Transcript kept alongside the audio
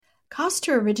Costs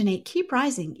to originate keep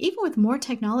rising, even with more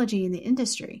technology in the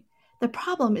industry. The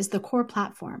problem is the core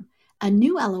platform. A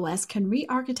new LOS can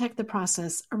re-architect the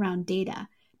process around data,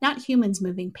 not humans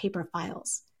moving paper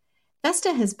files.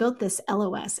 Vesta has built this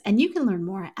LOS, and you can learn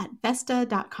more at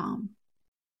Vesta.com.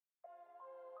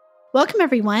 Welcome,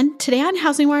 everyone. Today on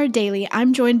Housing Wire Daily,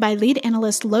 I'm joined by lead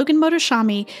analyst Logan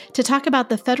Mohtashami to talk about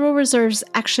the Federal Reserve's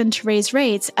action to raise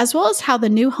rates, as well as how the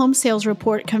new home sales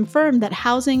report confirmed that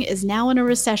housing is now in a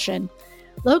recession.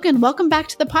 Logan, welcome back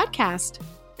to the podcast.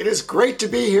 It is great to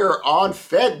be here on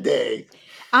Fed Day.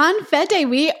 On Fed Day,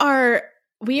 we are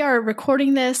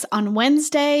recording this on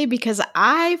Wednesday because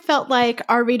I felt like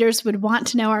our readers would want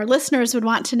to know, our listeners would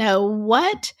want to know,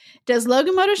 what does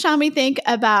Logan Mohtashami think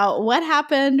about what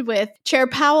happened with Chair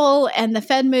Powell and the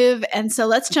Fed move? And so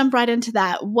let's jump right into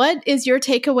that. What is your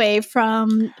takeaway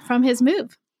from his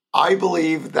move? I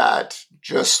believe that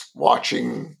just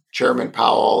watching Chairman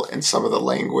Powell and some of the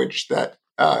language that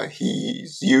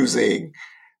he's using,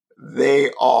 they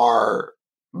are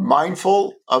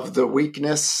mindful of the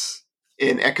weakness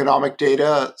in economic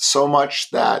data so much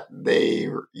that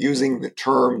they're using the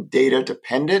term data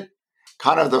dependent.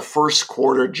 Kind of the first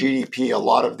quarter GDP, a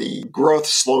lot of the growth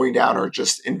slowing down are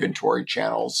just inventory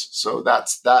channels. So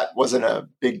that wasn't a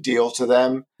big deal to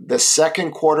them. The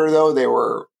second quarter, though, they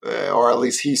were, or at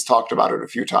least he's talked about it a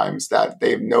few times, that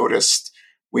they've noticed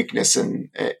weakness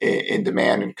in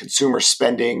demand and consumer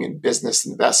spending and business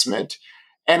investment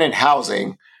and in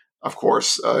housing, of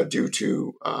course, due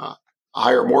to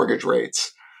higher mortgage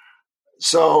rates.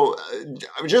 So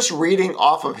just reading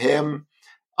off of him,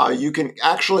 you can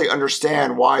actually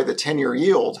understand why the 10-year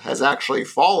yield has actually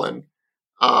fallen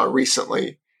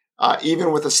recently,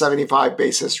 even with a 75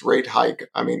 basis rate hike.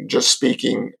 I mean, just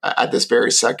speaking at this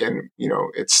very second,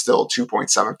 it's still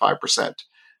 2.75%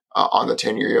 on the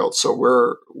 10-year yield.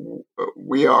 So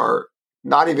we are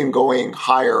not even going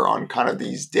higher on kind of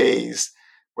these days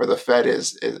where the Fed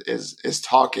is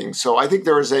talking. So I think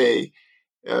there is a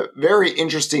very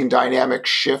interesting dynamic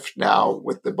shift now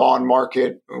with the bond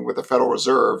market and with the Federal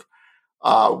Reserve,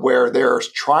 where they're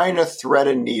trying to thread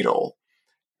a needle.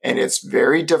 And it's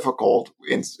very difficult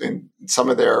in some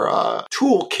of their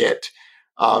toolkit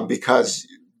because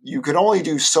you can only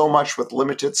do so much with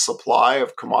limited supply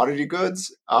of commodity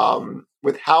goods.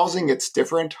 With housing, it's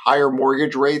different. Higher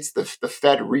mortgage rates, the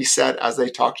Fed reset, as they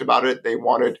talked about it, they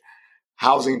wanted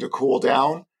housing to cool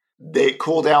down. They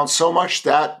cooled down so much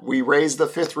that we raised the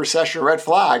fifth recession red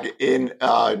flag in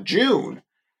June.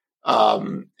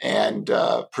 And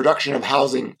production of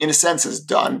housing, in a sense, is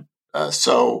done.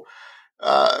 So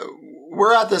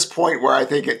we're at this point where I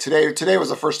think today was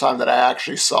the first time that I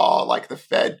actually saw like the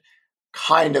Fed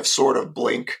kind of sort of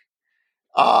blink.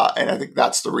 And I think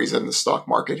that's the reason the stock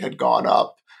market had gone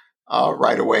up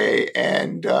right away.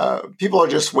 And people are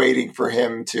just waiting for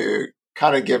him to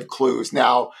kind of give clues.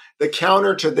 Now, the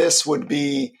counter to this would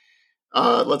be,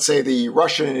 let's say the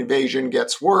Russian invasion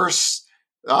gets worse.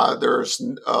 There's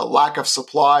a lack of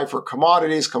supply for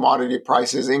commodities. Commodity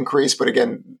prices increase. But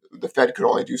again, the Fed could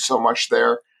only do so much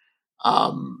there.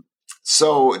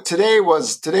 So today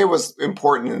was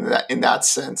important in that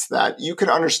sense that you can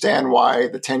understand why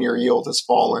the 10-year yield has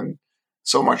fallen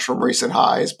so much from recent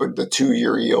highs, but the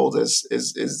 2-year yield is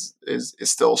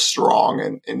still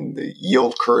strong, and the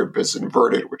yield curve is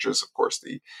inverted, which is of course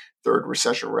the third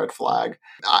recession red flag.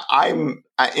 I'm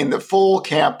in the full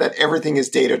camp that everything is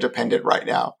data dependent right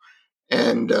now.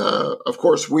 And of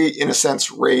course, we, in a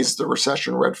sense, raised the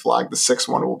recession red flag. The sixth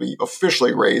one will be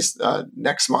officially raised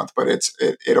next month, but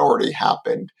it already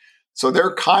happened. So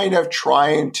they're kind of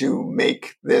trying to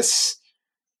make this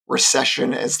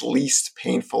recession as least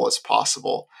painful as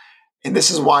possible. And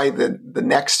this is why the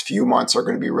next few months are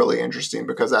going to be really interesting,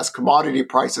 because as commodity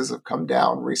prices have come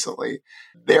down recently,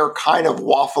 they're kind of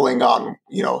waffling on,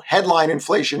 headline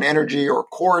inflation, energy, or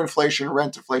core inflation,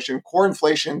 rent inflation. Core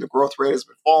inflation, the growth rate has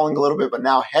been falling a little bit, but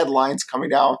now headlines coming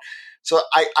down. So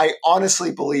I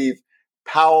honestly believe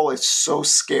Powell is so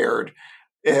scared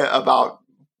about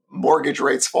mortgage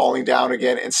rates falling down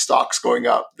again and stocks going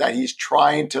up that he's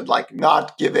trying to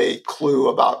not give a clue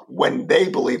about when they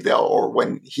believe they'll, or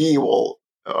when he will,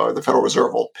 or the Federal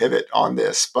Reserve will pivot on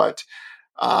this. But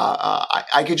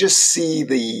I could just see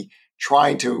the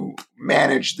trying to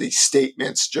manage the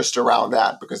statements just around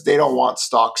that, because they don't want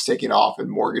stocks taking off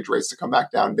and mortgage rates to come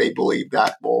back down. They believe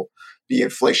that will be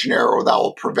inflationary, or that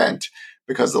will prevent,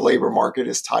 because the labor market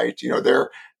is tight.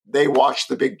 They watch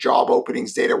the big job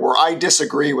openings data, where I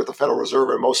disagree with the Federal Reserve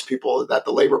and most people that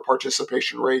the labor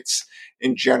participation rates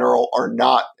in general are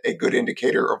not a good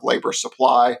indicator of labor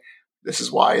supply. This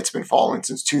is why it's been falling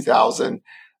since 2000.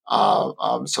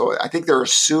 So I think they're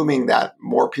assuming that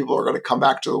more people are going to come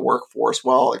back to the workforce.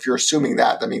 Well, if you're assuming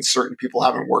that, that means certain people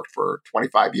haven't worked for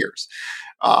 25 years.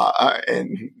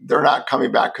 And they're not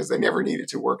coming back because they never needed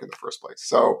to work in the first place.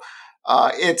 So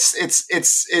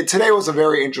today was a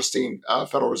very interesting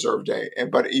Federal Reserve day,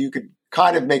 but you could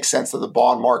kind of make sense that the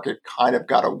bond market kind of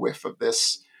got a whiff of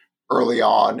this early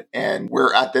on, and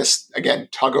we're at this again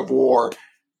tug of war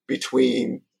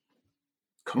between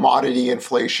commodity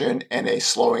inflation and a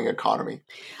slowing economy.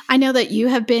 I know that you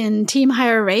have been team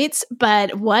higher rates,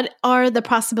 but what are the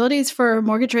possibilities for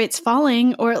mortgage rates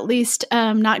falling, or at least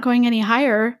not going any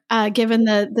higher, given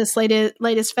this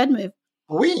latest Fed move?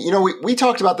 We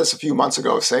talked about this a few months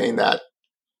ago, saying that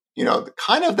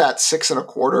kind of that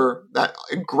 6.25, that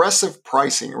aggressive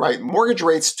pricing, right? Mortgage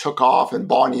rates took off and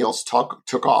bond yields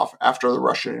took off after the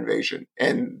Russian invasion,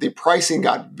 and the pricing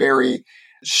got very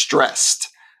stressed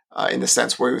in the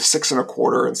sense where it was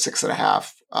 6.25 and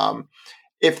 6.5.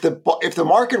 If the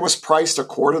market was priced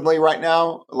accordingly right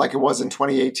now, like it was in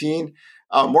 2018,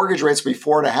 mortgage rates would be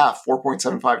 4.5,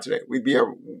 4.75 today. We'd be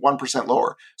 1%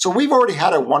 lower. So we've already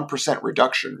had a 1%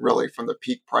 reduction, really, from the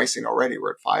peak pricing already.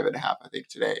 We're at 5.5, I think,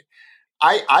 today.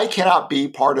 I cannot be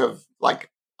part of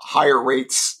like higher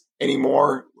rates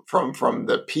anymore from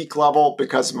the peak level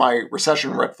because my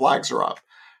recession red flags are up.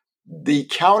 The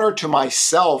counter to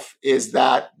myself is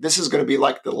that this is going to be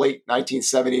like the late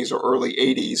 1970s or early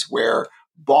 80s, where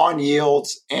bond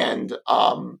yields and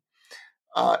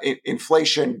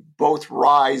inflation both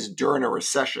rise during a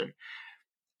recession.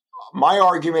 My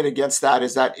argument against that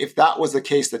is that if that was the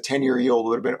case, the 10-year yield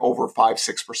would have been over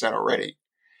 5-6% already.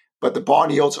 But the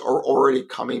bond yields are already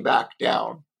coming back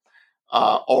down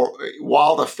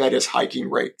while the Fed is hiking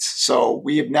rates. So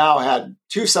we have now had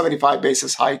 275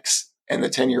 basis hikes, and the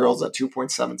 10-year yield's at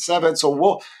 2.77.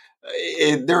 So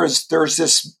there's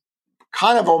this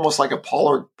kind of almost like a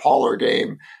polar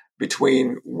game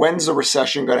between when's the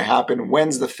recession going to happen,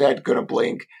 when's the Fed going to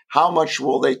blink, how much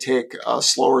will they take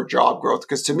slower job growth?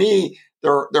 Because to me,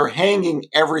 they're hanging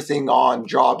everything on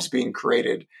jobs being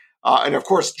created, and of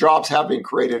course, jobs have been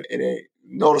created in a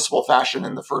noticeable fashion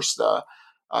in the first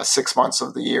 6 months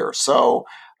of the year. So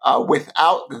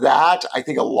without that, I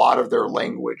think a lot of their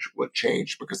language would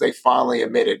change because they finally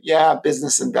admitted,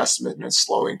 business investment is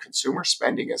slowing, consumer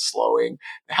spending is slowing,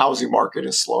 the housing market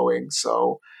is slowing.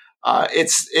 So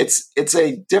it's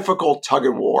a difficult tug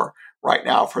of war right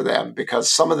now for them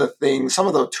because some of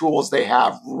the tools they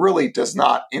have really does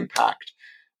not impact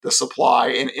the supply.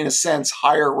 And in a sense,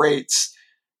 higher rates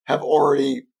have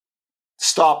already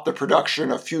stopped the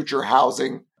production of future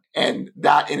housing, and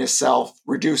that in itself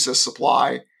reduces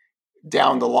supply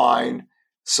down the line.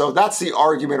 So that's the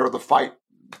argument or the fight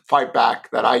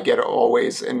back that I get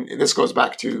always. And this goes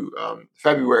back to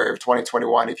February of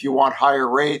 2021. If you want higher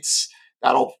rates,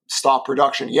 that'll stop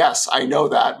production. Yes, I know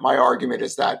that. My argument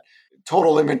is that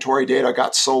total inventory data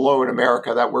got so low in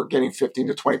America that we're getting 15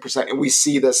 to 20%. And we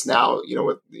see this now,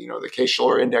 with the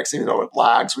Case-Shiller index, even though it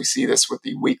lags, we see this with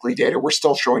the weekly data. We're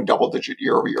still showing double-digit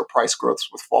year-over-year price growths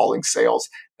with falling sales.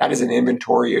 That is an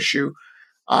inventory issue.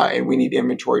 And we need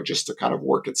inventory just to kind of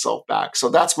work itself back. So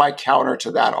that's my counter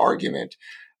to that argument.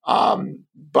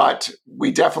 But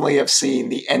we definitely have seen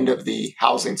the end of the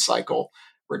housing cycle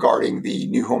regarding the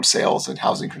new home sales and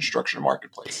housing construction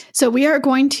marketplace. So we are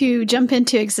going to jump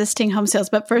into existing home sales,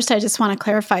 but first I just want to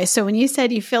clarify. So when you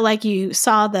said you feel like you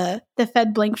saw the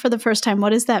Fed blink for the first time, what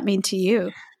does that mean to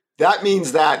you? That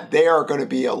means that they are going to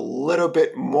be a little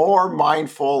bit more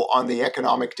mindful on the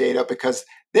economic data because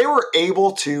they were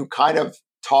able to kind of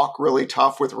talk really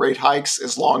tough with rate hikes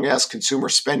as long as consumer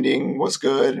spending was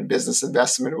good and business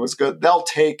investment was good. They'll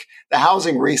take the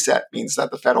housing reset means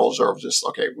that the Federal Reserve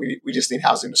we just need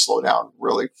housing to slow down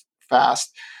really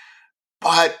fast.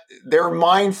 But they're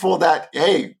mindful that,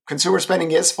 hey, consumer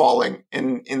spending is falling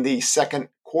in the second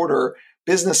quarter.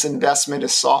 Business investment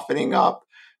is softening up.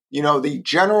 The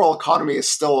general economy is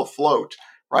still afloat,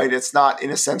 right? It's not, in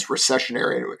a sense,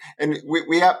 recessionary. And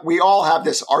we all have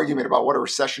this argument about what a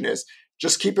recession is.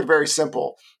 Just keep it very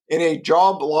simple. In a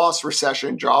job loss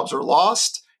recession, jobs are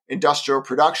lost, industrial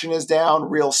production is down,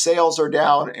 real sales are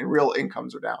down, and real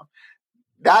incomes are down.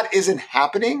 That isn't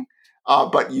happening,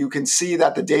 but you can see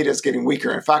that the data is getting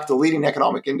weaker. In fact, the leading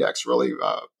economic index really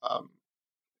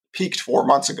peaked 4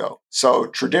 months ago. So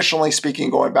traditionally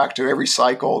speaking, going back to every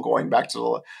cycle, going back to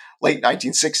the late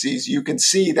 1960s, you can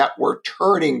see that we're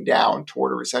turning down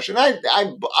toward a recession.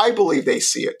 I believe they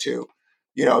see it too.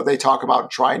 They talk about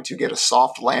trying to get a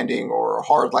soft landing or a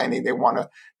hard landing. They want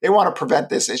to prevent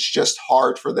this. It's just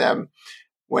hard for them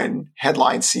when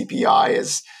headline CPI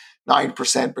is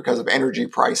 9% because of energy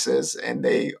prices, and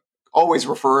they always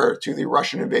refer to the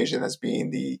Russian invasion as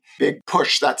being the big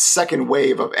push, that second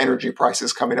wave of energy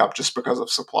prices coming up just because of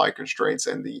supply constraints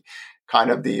and the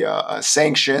kind of the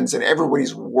sanctions, and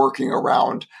everybody's working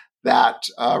around that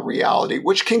reality,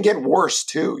 which can get worse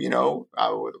too.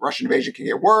 The Russian invasion can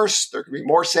get worse. There can be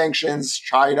more sanctions.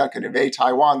 China can invade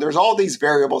Taiwan. There's all these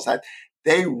variables that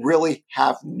they really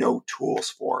have no tools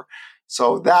for.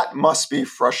 So that must be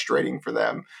frustrating for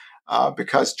them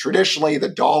because traditionally the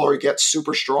dollar gets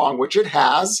super strong, which it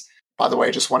has. By the way,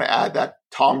 I just want to add that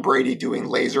Tom Brady doing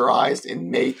laser eyes in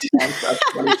May 10th of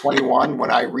 2021, when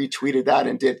I retweeted that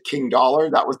and did King Dollar,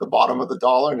 that was the bottom of the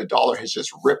dollar, and the dollar has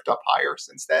just ripped up higher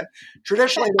since then.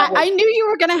 Traditionally, I knew you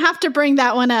were going to have to bring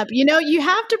that one up. You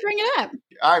have to bring it up.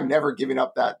 I'm never giving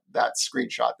up that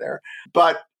screenshot there.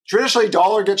 But traditionally,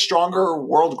 dollar gets stronger,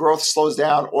 world growth slows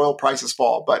down, oil prices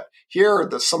fall. But here,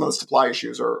 some of the supply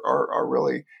issues are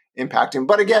really impacting.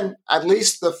 But again, at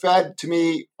least the Fed, to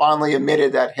me, finally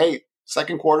admitted that, hey,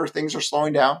 second quarter, things are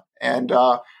slowing down. And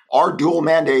our dual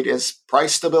mandate is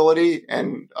price stability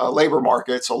and labor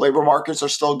market. So labor markets are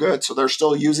still good. So they're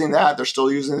still using that. They're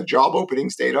still using the job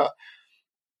openings data.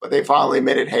 But they finally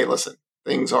admitted, hey, listen,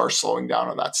 things are slowing down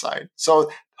on that side.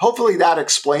 So hopefully that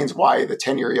explains why the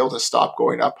 10-year yield has stopped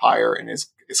going up higher and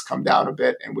is come down a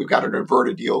bit. And we've got an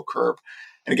inverted yield curve.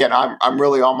 And again, I'm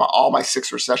really on all my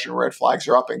 6 recession red flags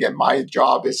are up. Again, my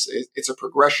job is it's a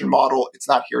progression model. It's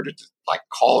not here to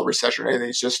call a recession or anything.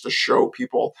 It's just to show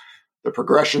people the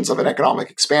progressions of an economic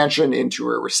expansion into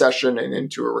a recession and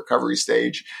into a recovery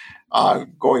stage,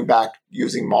 going back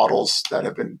using models that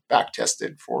have been back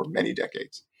tested for many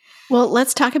decades. Well,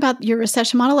 let's talk about your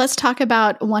recession model. Let's talk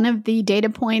about one of the data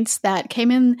points that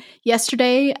came in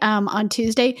yesterday on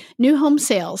Tuesday, new home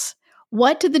sales.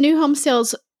 What did the new home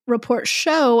sales report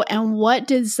show, and what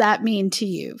does that mean to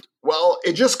you? Well,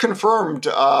 it just confirmed,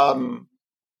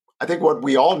 I think, what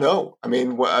we all know. I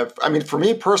mean, for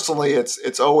me personally,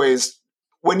 it's always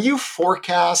when you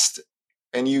forecast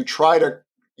and you try to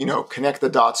connect the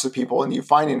dots to people and you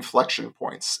find inflection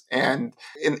points. And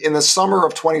in the summer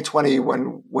of 2020,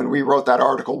 when we wrote that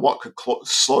article, what could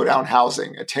slow down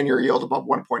housing, a 10-year yield above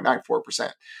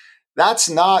 1.94%. That's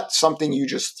not something you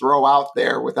just throw out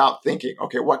there without thinking,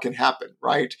 okay, what can happen,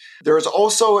 right? There's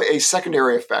also a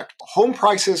secondary effect. Home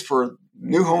prices for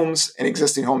new homes and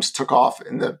existing homes took off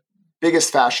in the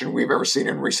biggest fashion we've ever seen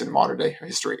in recent modern day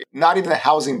history. Not even the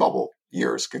housing bubble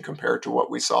years can compare to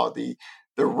what we saw, the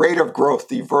rate of growth,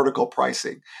 the vertical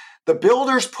pricing. The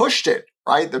builders pushed it,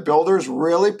 right? The builders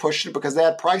really pushed it because they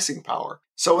had pricing power.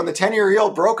 So when the 10-year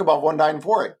yield broke above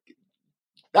 194,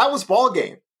 that was ball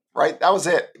game. Right, that was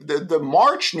it. The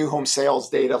March new home sales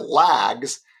data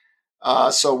lags.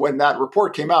 So when that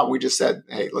report came out, we just said,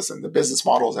 hey, listen, the business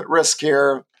model is at risk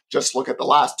here. Just look at the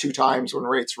last 2 times when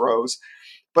rates rose.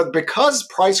 But because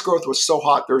price growth was so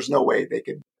hot, there's no way they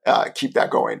could keep that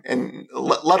going. And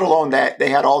let alone that they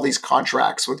had all these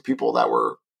contracts with people that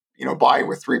were, buying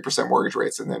with 3% mortgage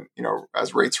rates. And then,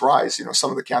 as rates rise, some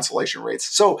of the cancellation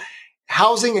rates. So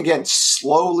housing, again,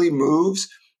 slowly moves,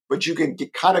 but you can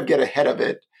kind of get ahead of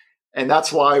it. And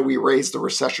that's why we raised the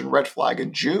recession red flag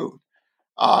in June.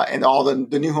 And all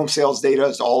the new home sales data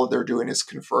is all they're doing is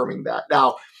confirming that.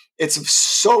 Now, it's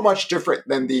so much different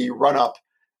than the run-up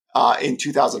in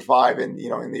 2005. And,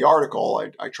 in the article,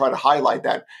 I try to highlight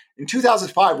that. In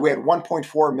 2005, we had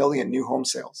 1.4 million new home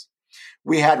sales.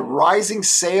 We had rising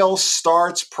sales,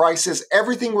 starts, prices.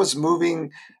 Everything was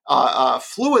moving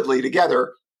fluidly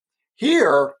together.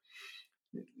 Here,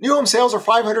 new home sales are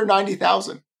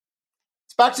 590,000.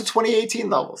 It's back to 2018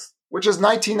 levels, which is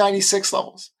 1996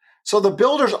 levels. So the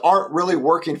builders aren't really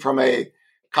working from a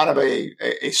kind of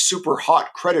a super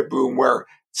hot credit boom where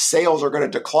sales are going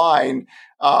to decline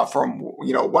from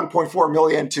 1.4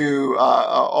 million to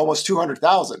almost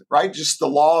 200,000, right? Just the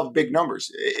law of big numbers.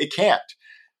 It can't.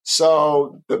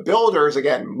 So the builders,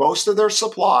 again, most of their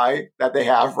supply that they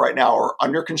have right now are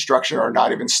under construction or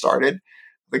not even started.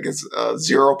 I think it's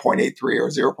 0.83 or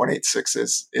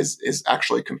 0.86 is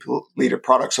actually completed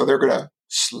product. So they're going to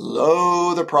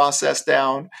slow the process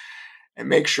down and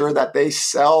make sure that they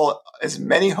sell as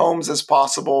many homes as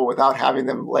possible without having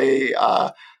them lay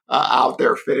out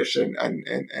there finished and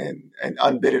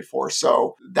unbidded for.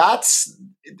 So that's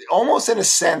almost, in a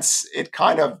sense, it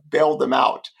kind of bailed them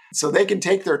out. So they can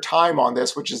take their time on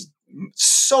this, which is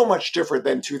so much different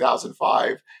than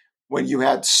 2005. When you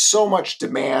had so much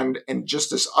demand and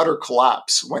just this utter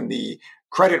collapse when the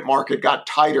credit market got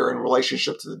tighter in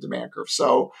relationship to the demand curve.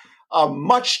 So a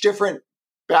much different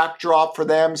backdrop for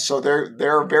them. So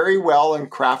they're very well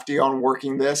and crafty on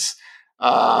working this.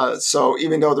 So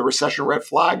even though the recession red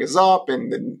flag is up and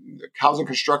the housing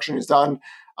construction is done,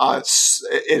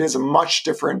 it is a much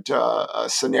different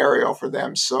scenario for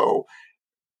them. So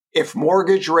if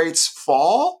mortgage rates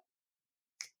fall,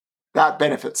 that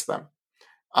benefits them.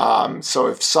 So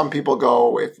if some people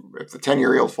go, if the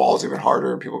 10-year yield falls even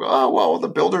harder and people go, oh, well, the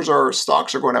builders or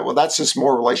stocks are going up. Well, that's just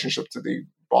more relationship to the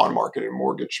bond market and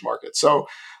mortgage market. So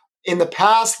in the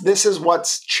past, this is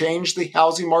what's changed the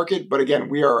housing market. But again,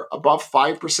 we are above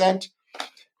 5%.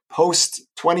 Post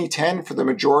 2010, for the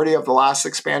majority of the last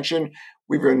expansion,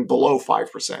 we've been below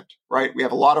 5%, right? We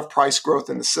have a lot of price growth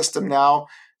in the system now.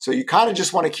 So you kind of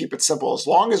just want to keep it simple. As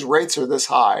long as rates are this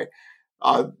high,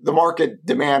 the market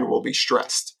demand will be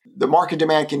stressed. The market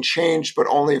demand can change, but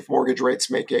only if mortgage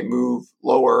rates make a move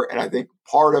lower. And I think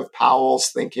part of Powell's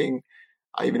thinking,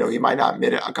 even though he might not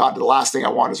admit it, God, the last thing I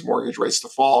want is mortgage rates to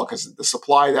fall, because the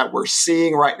supply that we're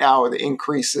seeing right now, or the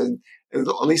increase in, at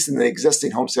least in the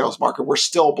existing home sales market, we're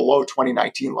still below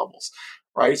 2019 levels,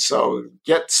 right? So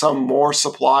get some more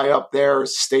supply up there,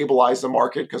 stabilize the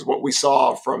market, because what we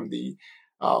saw from the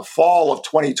fall of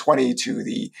 2020 to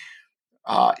the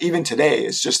even today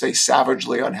is just a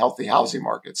savagely unhealthy housing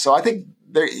market. So I think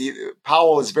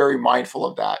Powell is very mindful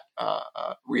of that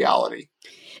reality.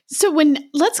 So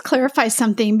let's clarify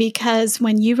something, because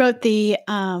when you wrote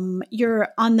you're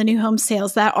on the new home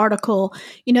sales, that article,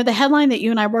 the headline that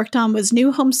you and I worked on was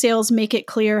 "New Home Sales Make It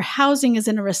Clear Housing is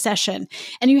in a Recession."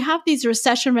 And you have these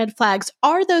recession red flags.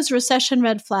 Are those recession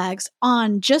red flags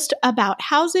on just about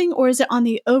housing, or is it on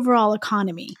the overall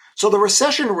economy? So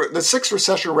the 6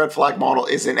 recession red flag model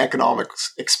is an economic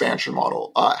expansion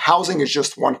model. Housing is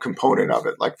just one component of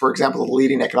it. Like, for example, the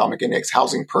leading economic index,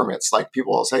 housing permits. Like,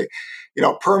 people will say,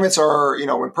 permits are,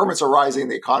 when permits are rising,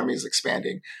 the economy is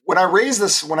expanding. When I raised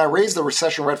the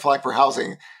recession red flag for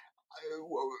housing,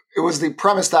 it was the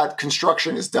premise that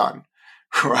construction is done,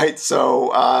 right?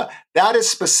 So that is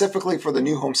specifically for the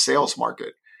new home sales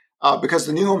market, because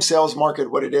the new home sales market,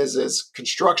 what it is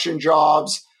construction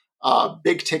jobs,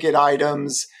 big ticket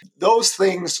items. Those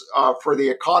things for the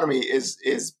economy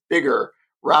is bigger,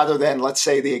 rather than, let's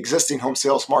say, the existing home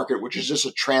sales market, which is just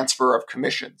a transfer of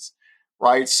commissions,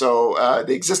 right? So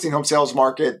the existing home sales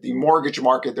market, the mortgage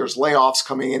market, there's layoffs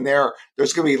coming in there.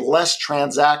 There's going to be less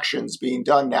transactions being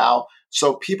done now.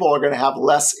 So people are going to have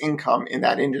less income in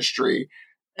that industry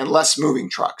and less moving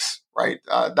trucks, right?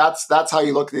 That's how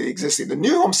you look at the existing. The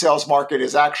new home sales market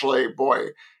is actually,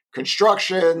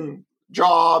 construction,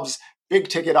 jobs, big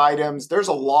ticket items. There's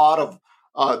a lot of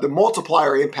the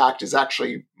multiplier impact is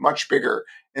actually much bigger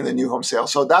in the new home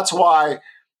sales. So that's why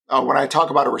when I talk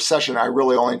about a recession, I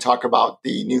really only talk about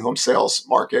the new home sales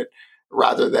market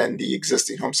rather than the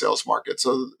existing home sales market.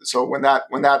 So when that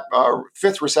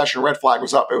 5th recession red flag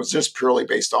was up, it was just purely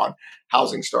based on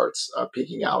housing starts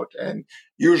peaking out. And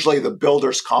usually the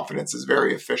builder's confidence is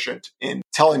very efficient in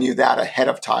telling you that ahead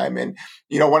of time. And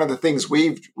one of the things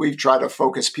we've tried to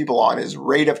focus people on is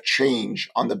rate of change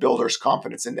on the builder's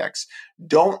confidence index.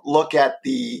 Don't look at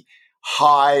the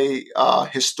high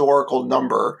historical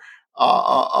number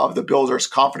of the builder's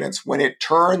confidence. When it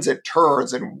turns, it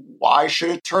turns. And why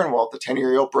should it turn? Well, if the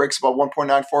 10-year yield breaks above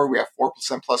 1.94, we have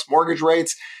 4% plus mortgage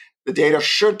rates. The data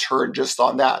should turn just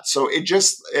on that. So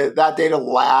that data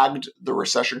lagged the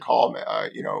recession column,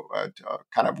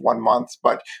 kind of 1 month,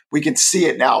 but we can see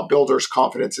it now. Builders'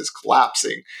 confidence is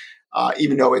collapsing,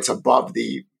 even though it's above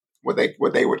what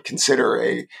they would consider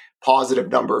a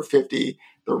positive number of 50.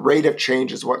 The rate of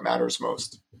change is what matters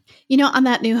most. On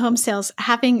that new home sales,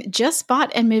 having just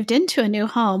bought and moved into a new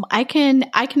home, I can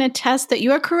attest that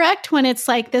you are correct when it's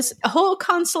like this whole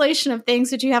constellation of things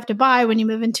that you have to buy when you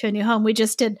move into a new home. We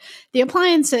just did the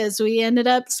appliances. We ended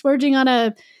up splurging on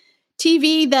a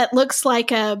TV that looks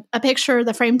like a picture,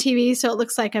 the frame TV, so it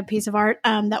looks like a piece of art.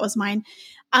 That was mine.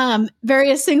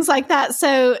 Various things like that.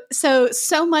 So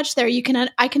much there.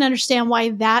 I can understand why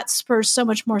that spurs so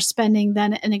much more spending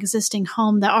than an existing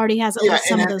home that already has at least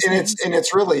some of those things.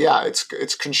 It's really,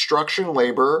 it's construction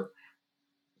labor,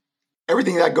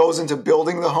 everything that goes into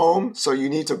building the home. So you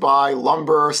need to buy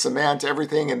lumber, cement,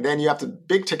 everything. And then you have the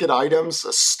big ticket items,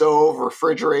 a stove,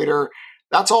 refrigerator.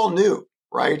 That's all new.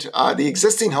 Right. The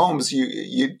existing homes,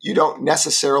 you don't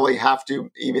necessarily have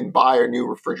to even buy a new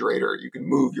refrigerator. You can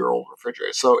move your old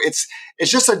refrigerator. So it's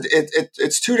just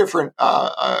it's two different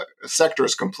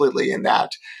sectors completely, in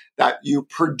that you're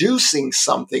producing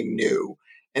something new,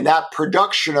 and that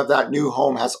production of that new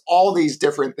home has all these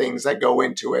different things that go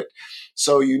into it.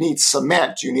 So you need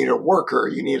cement, you need a worker,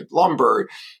 you need lumber,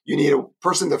 you need a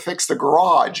person to fix the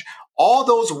garage. All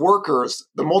those workers,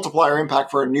 the multiplier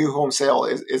impact for a new home sale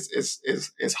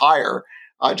is higher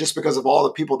just because of all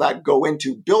the people that go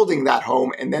into building that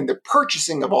home and then the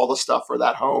purchasing of all the stuff for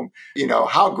that home,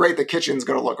 how great the kitchen's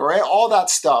going to look, right? All that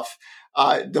stuff,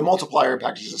 the multiplier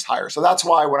impact is just higher. So that's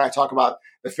why when I talk about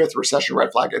the fifth recession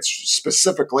red flag, it's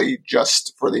specifically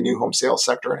just for the new home sales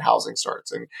sector and housing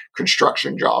starts and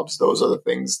construction jobs. Those are the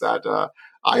things that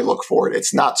I look for.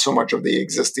 It's not so much of the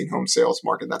existing home sales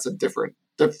market. That's a different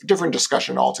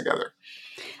discussion altogether.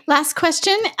 Last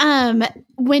question.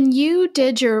 When you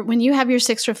have your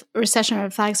six recession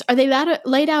red flags, are they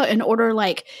laid out in order?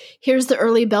 Like, here's the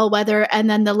early bellwether, and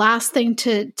then the last thing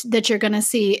that you're going to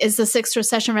see is the sixth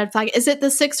recession red flag. Is it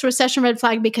the sixth recession red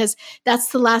flag because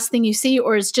that's the last thing you see,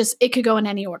 or is just it could go in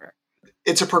any order?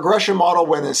 It's a progression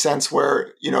model in the sense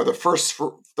where the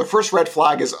first red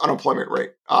flag is unemployment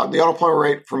rate. The unemployment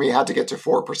rate for me had to get to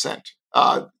 4%.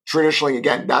 Traditionally,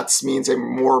 again, that means a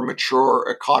more mature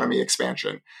economy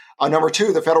expansion. Number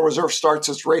two, the Federal Reserve starts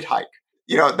its rate hike.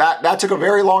 That took a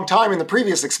very long time in the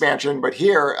previous expansion, but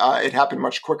here it happened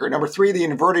much quicker. Number three, the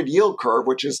inverted yield curve,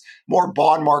 which is more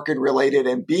bond market related,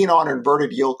 and being on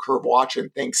inverted yield curve watch in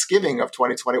Thanksgiving of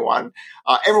 2021.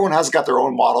 Everyone has got their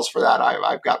own models for that.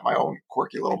 I've got my own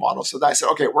quirky little model. So I said,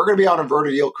 okay, we're going to be on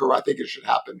inverted yield curve. I think it should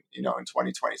happen, in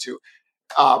 2022.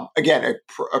 Again,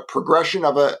 a progression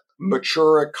of a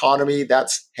mature economy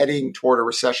that's heading toward a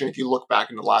recession. If you look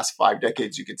back in the last 5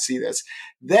 decades, you can see this.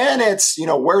 Then it's,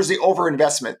 where's the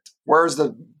overinvestment? Where's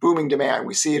the booming demand?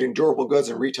 We see it in durable goods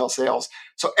and retail sales.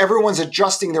 So everyone's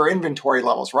adjusting their inventory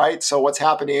levels, right? So what's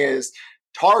happening is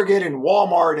Target and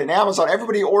Walmart and Amazon,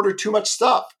 everybody ordered too much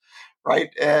stuff, right?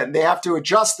 And they have to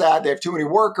adjust that. They have too many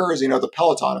workers, the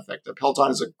Peloton effect. The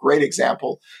Peloton is a great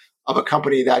example of a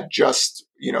company that just,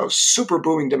 super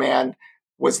booming demand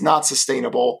was not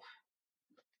sustainable.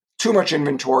 Too much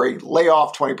inventory, lay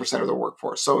off 20% of the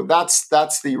workforce. So that's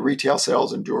the retail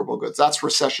sales and durable goods. That's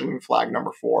recession flag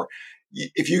number 4.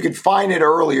 If you could find it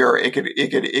earlier, it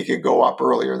could go up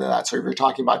earlier than that. So if you're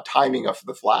talking about timing of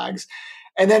the flags.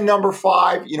 And then number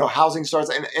 5, housing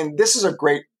starts. And this is a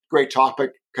great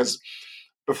topic because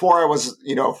before I was,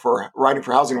 for writing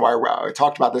for Housing Wire, I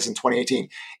talked about this in 2018.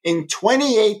 In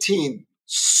 2018,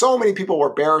 so many people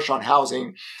were bearish on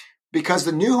housing because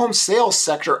the new home sales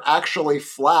sector actually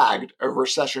flagged a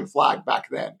recession flag back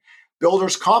then.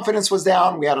 Builders' confidence was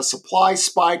down. We had a supply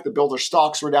spike. The builder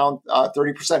stocks were down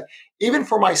 30%. Even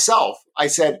for myself, I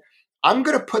said, I'm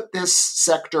going to put this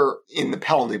sector in the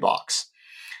penalty box.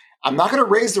 I'm not going to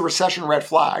raise the recession red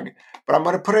flag, but I'm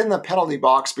going to put it in the penalty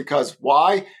box because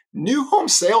why? New home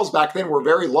sales back then were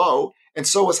very low, and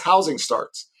so was housing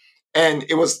starts. And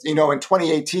it was, in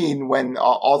 2018 when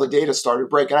all the data started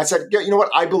breaking, I said, you know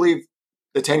what? I believe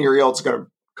the 10-year yield is going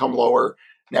to come lower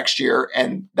next year,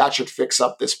 and that should fix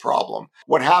up this problem.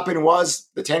 What happened was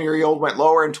the 10-year yield went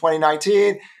lower in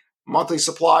 2019. Monthly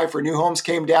supply for new homes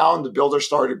came down. The builders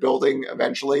started building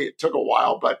eventually. It took a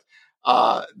while, but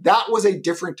that was a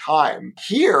different time.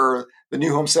 Here, the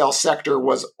new home sales sector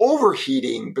was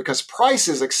overheating because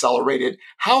prices accelerated.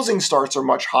 Housing starts are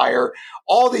much higher.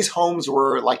 All these homes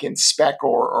were like in spec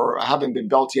or haven't been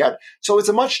built yet. So it's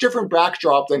a much different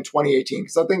backdrop than 2018.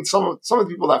 Because I think some of the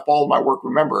people that followed my work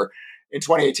remember in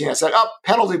 2018, I said,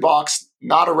 penalty box,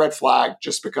 not a red flag,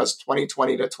 just because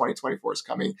 2020 to 2024 is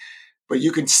coming. But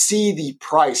you can see the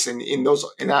price in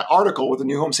that article with the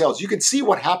new home sales. You can see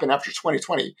what happened after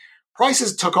 2020.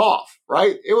 Prices took off,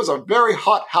 right? It was a very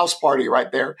hot house party right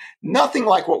there. Nothing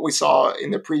like what we saw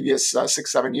in the previous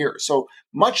 6-7 years. So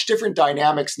much different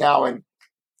dynamics now, and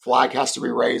flag has to be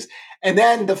raised. And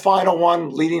then the final one,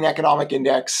 leading economic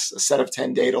index, a set of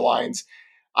 10 data lines.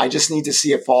 I just need to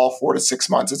see it fall 4 to 6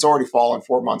 months. It's already fallen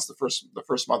 4 months. The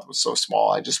first month was so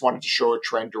small. I just wanted to show a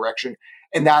trend direction,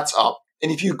 and that's up. And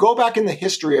if you go back in the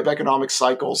history of economic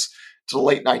cycles to the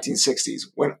late 1960s,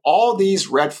 when all these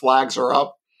red flags are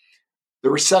up, the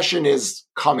recession is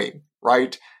coming,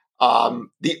 right?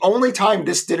 The only time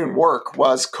this didn't work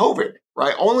was COVID,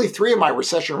 right? Only 3 of my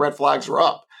recession red flags were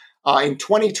up. In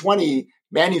 2020,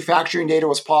 manufacturing data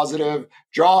was positive,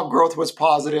 job growth was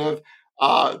positive,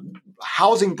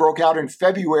 housing broke out in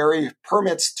February,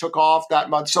 permits took off that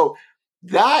month. So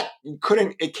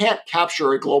it can't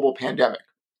capture a global pandemic,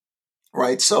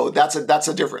 right? So that's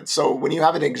a difference. So when you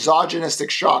have an exogenous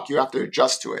shock, you have to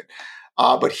adjust to it.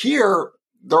 But here,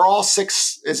 they're all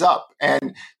 6 is up.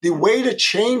 And the way to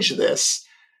change this,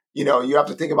 you have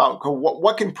to think about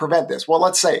what can prevent this. Well,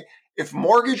 let's say if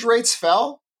mortgage rates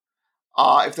fell,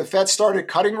 if the Fed started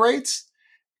cutting rates,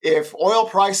 if oil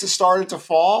prices started to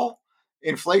fall,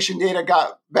 inflation data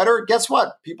got better, guess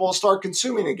what? People will start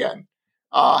consuming again.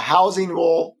 Housing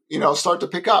will, start to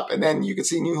pick up, and then you can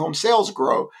see new home sales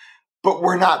grow. but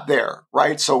we're not there,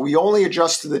 right? So we only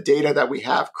adjust to the data that we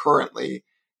have currently,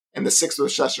 and the sixth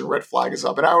recession red flag is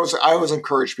up. And I always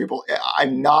encourage people,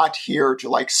 I'm not here to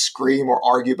like scream or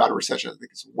argue about a recession. I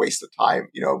think it's a waste of time,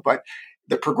 but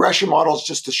the progression model is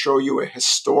just to show you a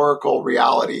historical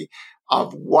reality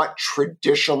of what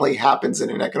traditionally happens in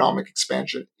an economic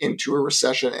expansion into a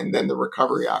recession and then the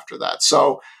recovery after that.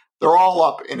 So they're all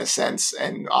up in a sense.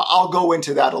 And I'll go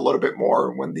into that a little bit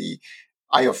more when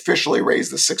I officially raise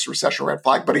the sixth recession red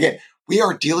flag. But again, we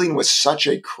are dealing with such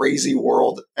a crazy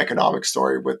world economic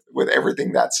story with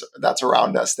everything that's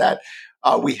around us that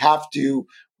we have to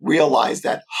realize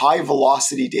that high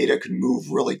velocity data can move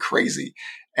really crazy.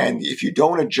 And if you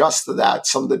don't adjust to that,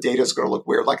 some of the data is going to look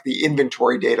weird. Like the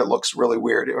inventory data looks really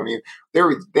weird. I mean,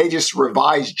 they just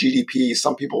revised GDP,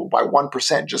 some people by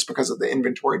 1% just because of the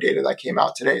inventory data that came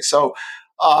out today. So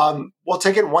we'll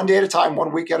take it one day at a time,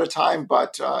 1 week at a time,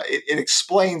 but it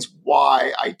explains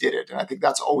why I did it. And I think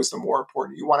that's always the more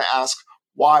important. You want to ask,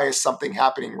 why is something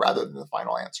happening rather than the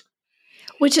final answer?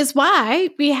 Which is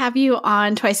why we have you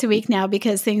on twice a week now,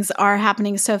 because things are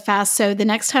happening so fast. So the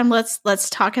next time, let's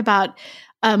talk about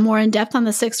more in depth on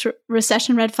the six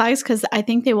recession red flags, because I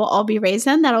think they will all be raised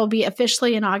then. That'll be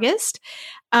officially in August.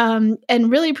 And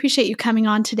really appreciate you coming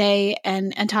on today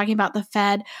and talking about the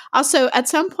Fed. Also, at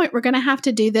some point, we're going to have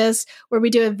to do this where we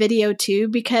do a video too,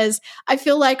 because I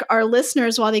feel like our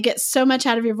listeners, while they get so much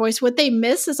out of your voice, what they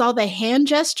miss is all the hand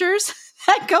gestures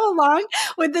that go along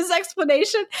with this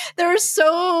explanation. There are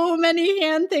so many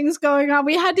hand things going on.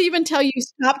 We had to even tell you,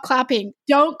 stop clapping.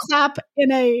 Don't clap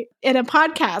in a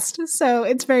podcast. So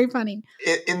it's very funny.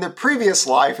 In the previous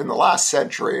life, in the last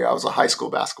century, I was a high school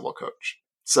basketball coach.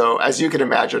 So as you can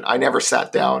imagine, I never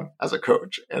sat down as a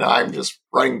coach, and I'm just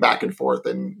running back and forth.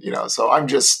 And, so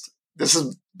this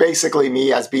is basically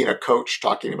me as being a coach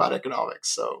talking about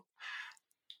economics. So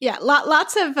yeah,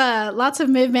 lots of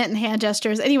movement and hand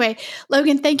gestures. Anyway,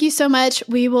 Logan, thank you so much.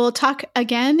 We will talk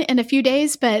again in a few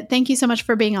days, but thank you so much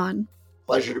for being on.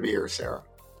 Pleasure to be here, Sarah.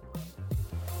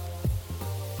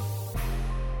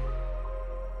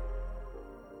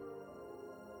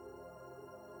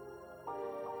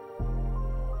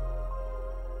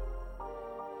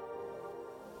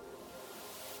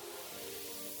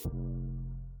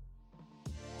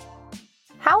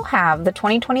 How have the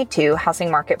 2022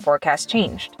 housing market forecasts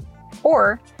changed?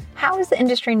 Or how is the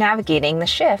industry navigating the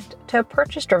shift to a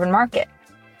purchase-driven market?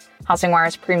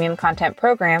 HousingWire's premium content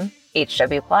program,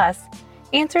 HW Plus,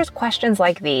 answers questions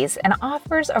like these and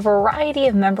offers a variety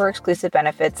of member-exclusive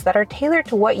benefits that are tailored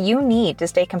to what you need to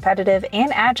stay competitive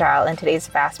and agile in today's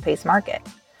fast-paced market.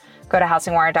 Go to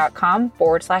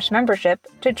housingwire.com/membership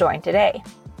to join today.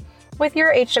 With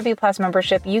your HW Plus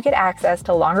membership, you get access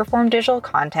to longer-form digital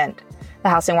content, the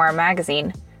HousingWire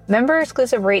magazine,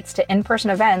 member-exclusive rates to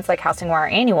in-person events like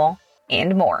HousingWire Annual,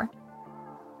 and more.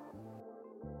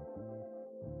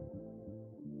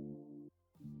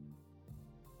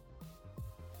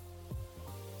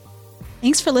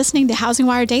 Thanks for listening to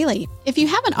HousingWire Daily. If you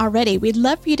haven't already, we'd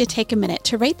love for you to take a minute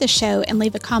to rate the show and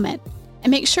leave a comment. And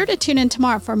make sure to tune in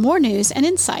tomorrow for more news and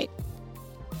insight.